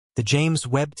the James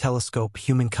Webb Telescope,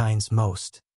 humankind's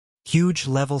most huge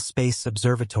level space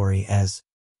observatory, as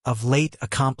of late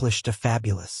accomplished a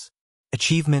fabulous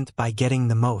achievement by getting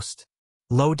the most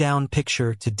low-down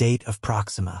picture to date of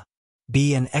Proxima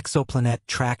b, an exoplanet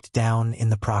tracked down in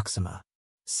the Proxima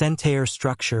Centaur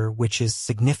structure, which is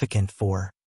significant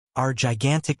for our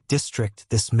gigantic district.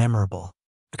 This memorable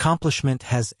accomplishment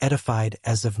has edified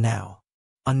as of now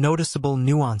unnoticeable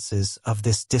nuances of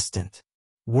this distant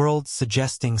world,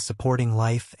 suggesting supporting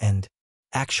life and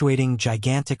actuating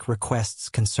gigantic requests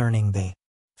concerning the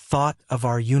thought of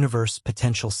our universe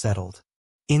potential settled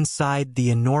inside the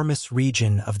enormous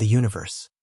region of the universe.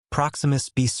 Proximus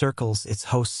b circles its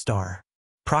host star,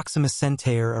 Proxima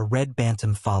Centaur, a red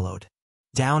bantam, followed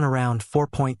down around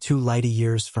 4.2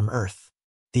 light-years from Earth.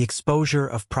 The exposure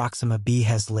of Proxima b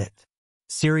has lit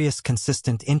serious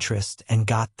consistent interest and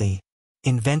got the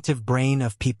inventive brain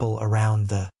of people around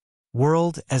the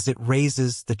world, as it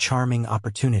raises the charming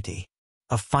opportunity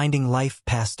of finding life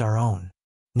past our own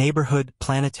neighborhood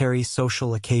planetary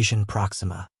social occasion.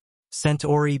 Proxima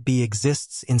Centauri b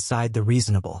exists inside the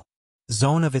reasonable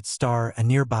zone of its star, a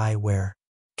nearby where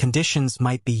conditions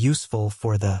might be useful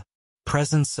for the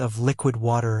presence of liquid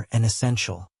water, an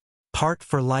essential part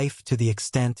for life to the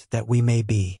extent that we may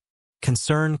be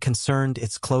concerned.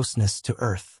 Its closeness to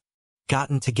Earth,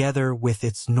 gotten together with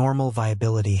its normal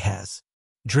viability, has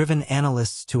driven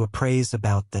analysts to appraise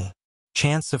about the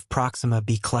chance of Proxima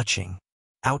b clutching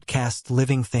outcast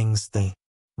living things. The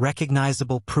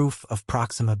recognizable proof of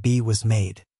Proxima b was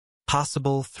made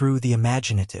possible through the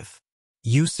imaginative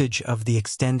usage of the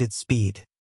extended speed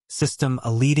system,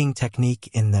 a leading technique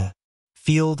in the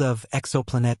field of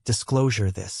exoplanet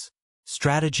disclosure. This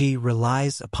strategy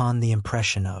relies upon the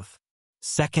impression of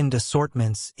second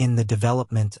assortments in the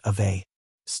development of a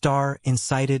star,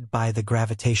 incited by the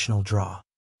gravitational draw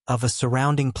of a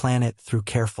surrounding planet through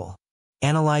careful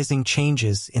analyzing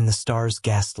changes in the star's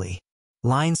ghastly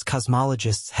lines.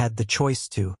 Cosmologists had the choice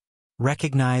to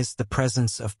recognize the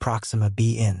presence of Proxima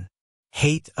b in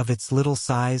height of its little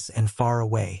size and far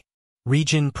away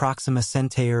region. Proxima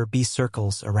Centaur b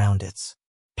circles around its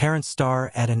parent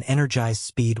star at an energized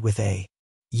speed with a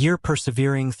year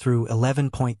persevering through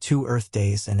 11.2 Earth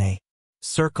days, and a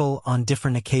circle on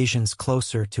different occasions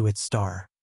closer to its star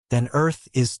than Earth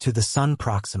is to the Sun.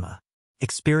 Proxima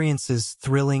experiences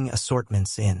thrilling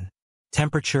assortments in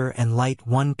temperature and light.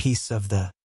 One piece of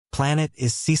the planet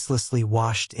is ceaselessly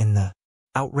washed in the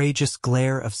outrageous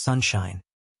glare of sunshine,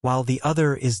 while the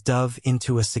other is dove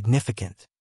into a significant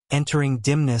entering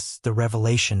dimness. The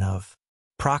revelation of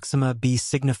Proxima b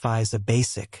signifies a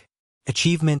basic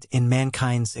achievement in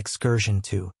mankind's excursion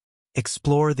to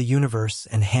explore the universe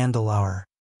and handle our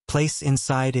place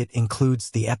inside it. Includes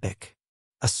the epic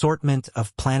assortment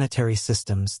of planetary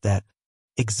systems that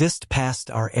exist past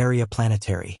our area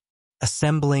planetary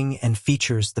assembling, and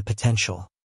features the potential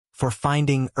for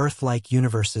finding Earth-like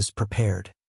universes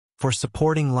prepared for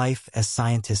supporting life, as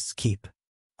scientists keep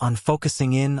on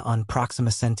focusing in on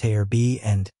Proxima Centaur b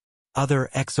and other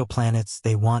exoplanets.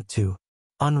 They want to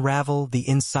unravel the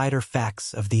insider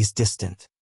facts of these distant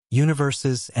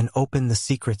universes and open the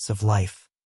secrets of life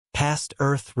past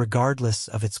Earth, regardless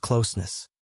of its closeness.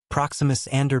 Proxima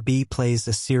Centaur b plays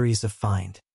a series of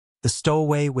find the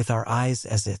stowaway with our eyes,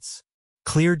 as its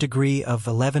clear degree of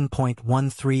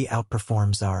 11.13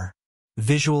 outperforms our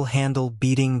visual handle,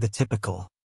 beating the typical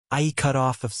IE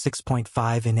cutoff of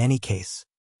 6.5. In any case,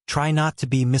 try not to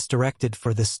be misdirected,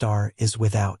 for this star is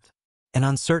without an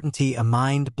uncertainty a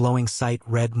mind-blowing sight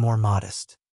read more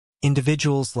modest.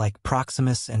 Individuals like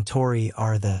Proxima Centauri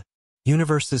are the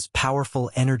universe's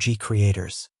powerful energy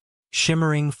creators,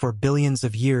 shimmering for billions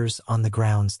of years on the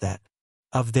grounds that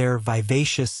of their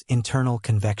vivacious internal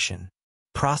convection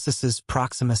processes.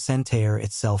 Proxima Centaur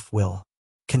itself will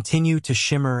continue to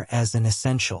shimmer as an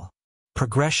essential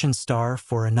progression star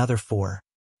for another 4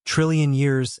 trillion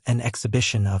years, an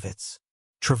exhibition of its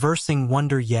traversing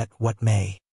wonder. Yet what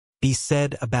may be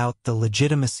said about the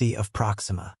legitimacy of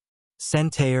Proxima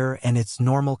Centaur and its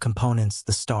normal components?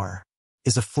 The star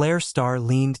is a flare star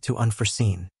leaned to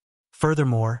unforeseen.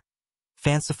 Furthermore,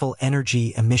 fanciful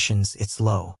energy emissions. Its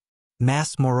low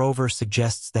mass, moreover,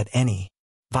 suggests that any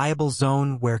viable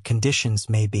zone where conditions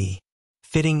may be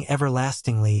fitting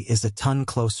everlastingly is a ton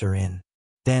closer in.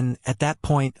 Then, at that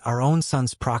point, our own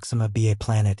sun's Proxima b, a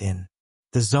planet in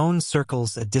the zone,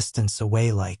 circles a distance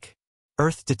away, like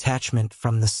Earth detachment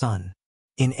from the sun.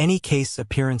 In any case,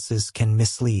 appearances can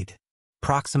mislead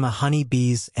Proxima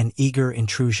honeybees, an eager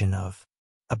intrusion of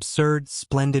absurd,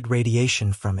 splendid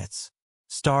radiation from its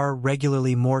star,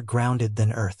 regularly more grounded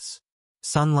than Earth's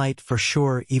sunlight. For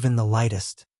sure, even the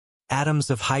lightest Atoms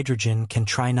of hydrogen can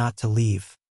try not to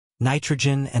leave.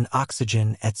 Nitrogen and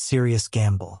oxygen at serious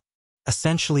gamble.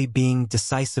 Essentially being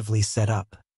decisively set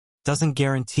up. Doesn't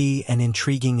guarantee an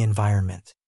intriguing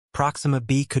environment. Proxima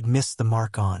b could miss the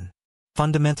mark on.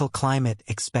 Fundamental climate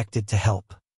expected to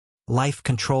help. Life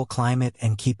control climate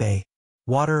and keep a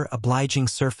water obliging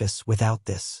surface without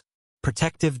this.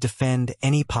 Protective defend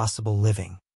any possible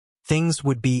living. Things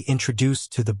would be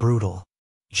introduced to the brutal.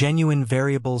 Genuine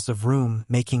variables of room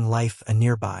making life a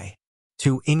nearby.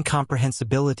 To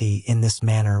incomprehensibility in this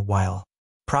manner while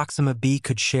Proxima b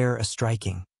could share a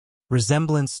striking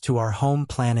resemblance to our home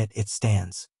planet it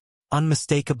stands.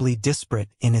 Unmistakably disparate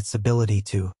in its ability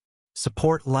to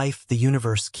support life the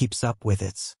universe keeps up with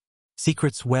its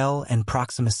secrets well and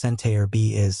Proxima Centauri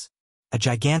b is a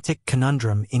gigantic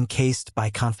conundrum encased by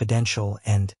confidential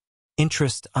and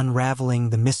interest unraveling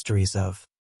the mysteries of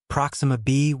Proxima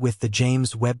b with the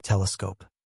James Webb Telescope.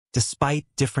 Despite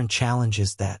different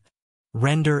challenges that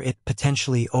render it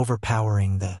potentially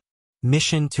overpowering, the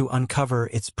mission to uncover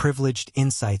its privileged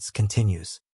insights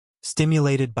continues.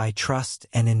 Stimulated by trust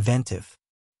and inventive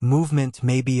movement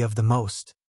may be of the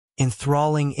most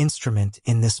enthralling instrument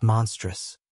in this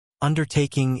monstrous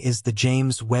undertaking is the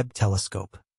James Webb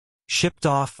Telescope. Shipped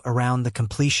off around the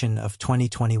completion of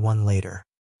 2021 later.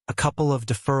 A couple of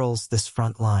deferrals this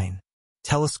front line.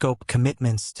 Telescope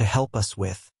commitments to help us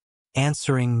with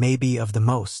answering may be of the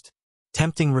most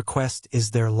tempting request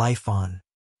is there life on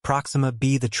Proxima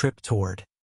b the trip toward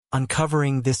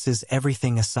uncovering this is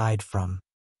everything aside from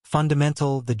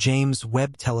fundamental the James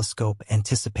Webb Telescope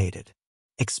anticipated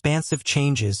expansive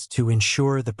changes to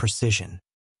ensure the precision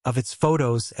of its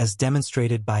photos as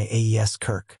demonstrated by AES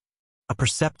Kirk, a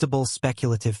perceptible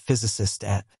speculative physicist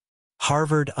at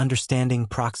Harvard. Understanding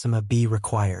Proxima b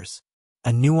requires a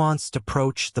nuanced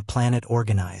approach. The planet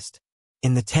organized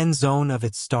in the 10 zone of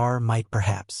its star might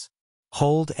perhaps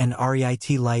hold an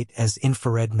REIT light as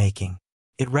infrared, making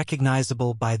it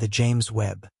recognizable by the James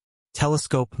Webb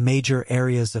Telescope. Major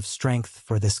areas of strength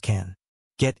for this can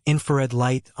get infrared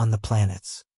light on the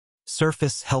planet's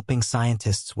surface, helping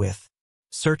scientists with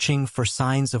searching for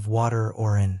signs of water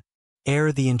or an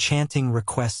air. The enchanting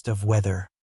request of whether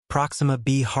Proxima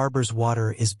b harbors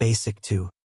water is basic to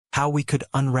how we could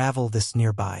unravel this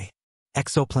nearby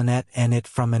exoplanet and it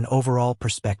from an overall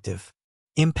perspective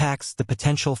impacts the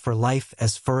potential for life.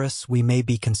 As far as we may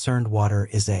be concerned, water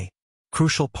is a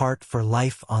crucial part for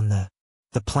life on the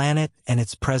planet, and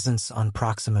its presence on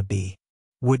Proxima b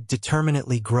would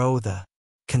determinately grow the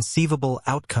conceivable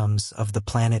outcomes of the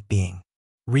planet being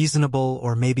reasonable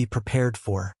or maybe prepared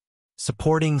for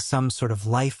supporting some sort of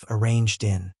life arranged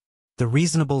in the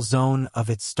reasonable zone of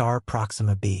its star.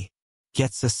 Proxima b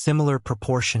gets a similar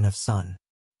proportion of sun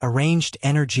arranged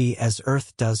energy as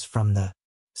Earth does from the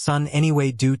sun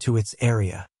anyway due to its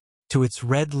area. To its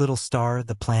red little star,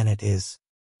 the planet is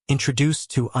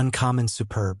introduced to uncommon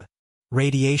superb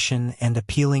radiation and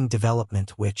appealing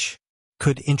development which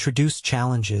could introduce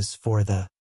challenges for the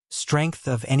strength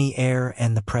of any air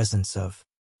and the presence of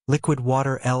liquid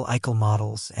water. Eichel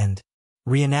models and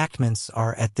reenactments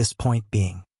are at this point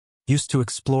being used to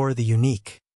explore the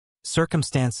unique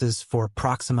circumstances for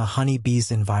Proxima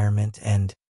honeybee's environment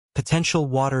and potential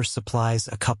water supplies.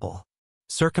 A couple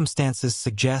circumstances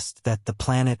suggest that the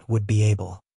planet would be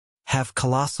able have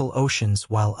colossal oceans,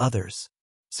 while others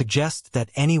suggest that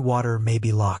any water may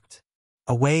be locked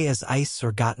away as ice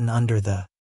or gotten under the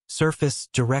surface.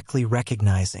 Directly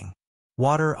recognizing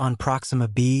water on Proxima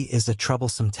b is a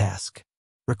troublesome task,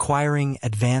 requiring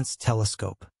advanced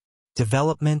telescope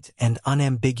development and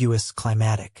unambiguous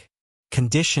climatic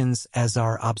conditions as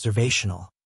our observational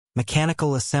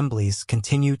mechanical assemblies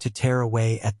continue to tear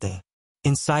away at the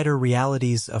insider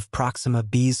realities of Proxima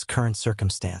b's current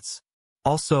circumstance.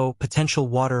 Also, potential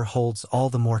water holds all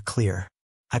the more clear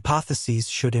hypotheses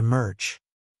should emerge,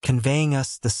 conveying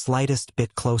us the slightest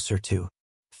bit closer to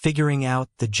figuring out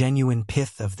the genuine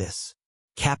pith of this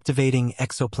captivating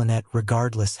exoplanet.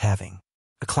 Regardless, having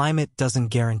a climate doesn't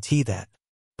guarantee that.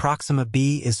 Proxima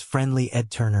b is friendly. Ed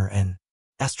Turner, an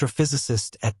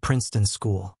astrophysicist at Princeton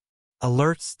School,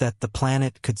 alerts that the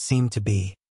planet could seem to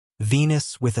be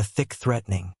Venus with a thick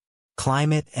threatening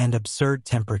climate and absurd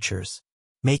temperatures,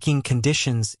 making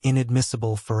conditions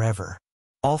inadmissible forever.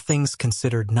 All things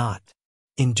considered, not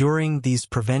enduring these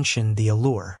prevention the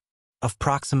allure of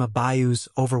Proxima Bayou's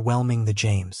overwhelming. The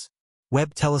James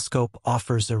Webb Telescope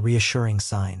offers a reassuring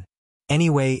sign.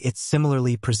 Anyway, it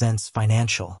similarly presents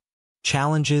financial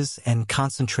challenges and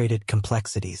concentrated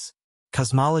complexities.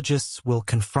 Cosmologists will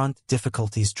confront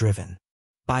difficulties driven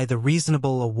by the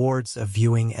reasonable awards of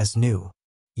viewing as new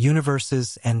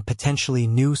universes and potentially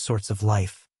new sorts of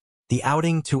life. The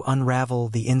outing to unravel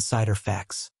the insider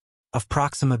facts of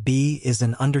Proxima b is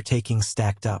an undertaking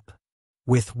stacked up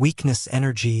with weakness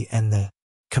energy and the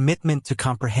commitment to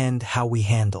comprehend how we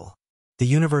handle the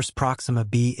universe. Proxima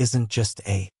b isn't just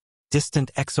a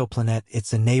distant exoplanet,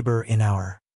 it's a neighbor in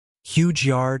our huge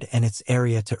yard, and its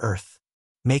area to Earth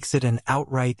makes it an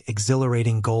outright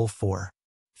exhilarating goal for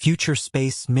future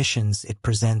space missions. It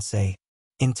presents a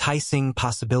enticing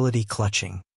possibility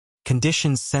clutching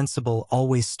conditions sensible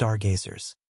always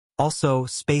stargazers. Also,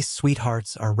 space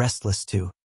sweethearts are restless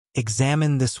to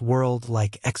examine this world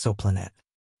like exoplanet.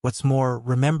 What's more,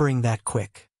 remembering that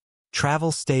quick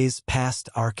travel stays past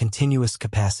our continuous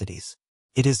capacities.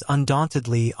 It is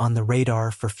undauntedly on the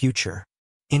radar for future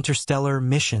interstellar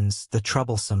missions. The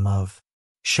troublesome of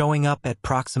showing up at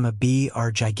Proxima b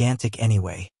are gigantic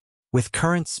anyway, with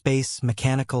current space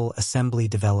mechanical assembly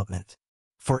development.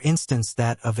 For instance,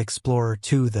 that of Explorer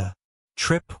 2, the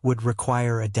trip would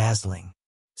require a dazzling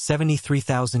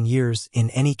 73,000 years. In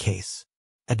any case,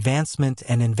 advancement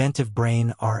and inventive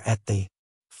brain are at the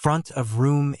front of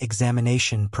room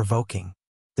examination, provoking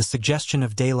the suggestion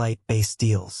of daylight-based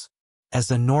deals. As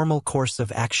a normal course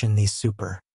of action, these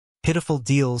super pitiful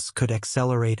deals could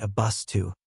accelerate a bus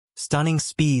to stunning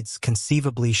speeds,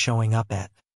 conceivably showing up at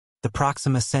the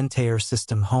Proxima Centaur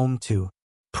system, home to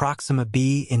Proxima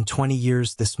b, in 20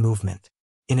 years. This movement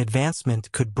in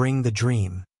advancement could bring the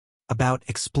dream about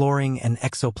exploring an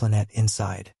exoplanet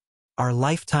inside our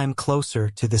lifetime closer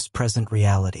to this present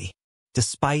reality.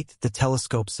 Despite the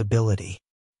telescope's ability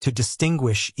to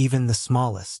distinguish even the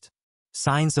smallest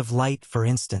signs of light, for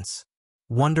instance,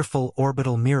 wonderful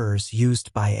orbital mirrors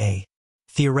used by a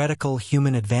theoretical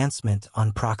human advancement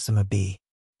on Proxima b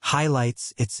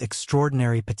highlights its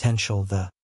extraordinary potential. The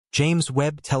James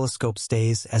Webb Telescope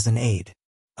stays as an aid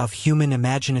of human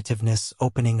imaginativeness,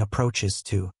 opening approaches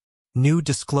to new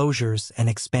disclosures and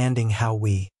expanding how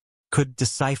we could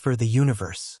decipher the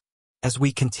universe. As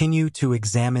we continue to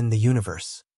examine the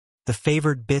universe, the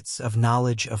favored bits of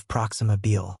knowledge of Proxima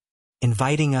b,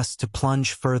 inviting us to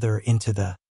plunge further into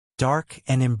the dark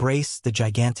and embrace the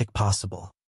gigantic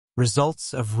possible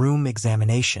results of room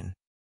examination.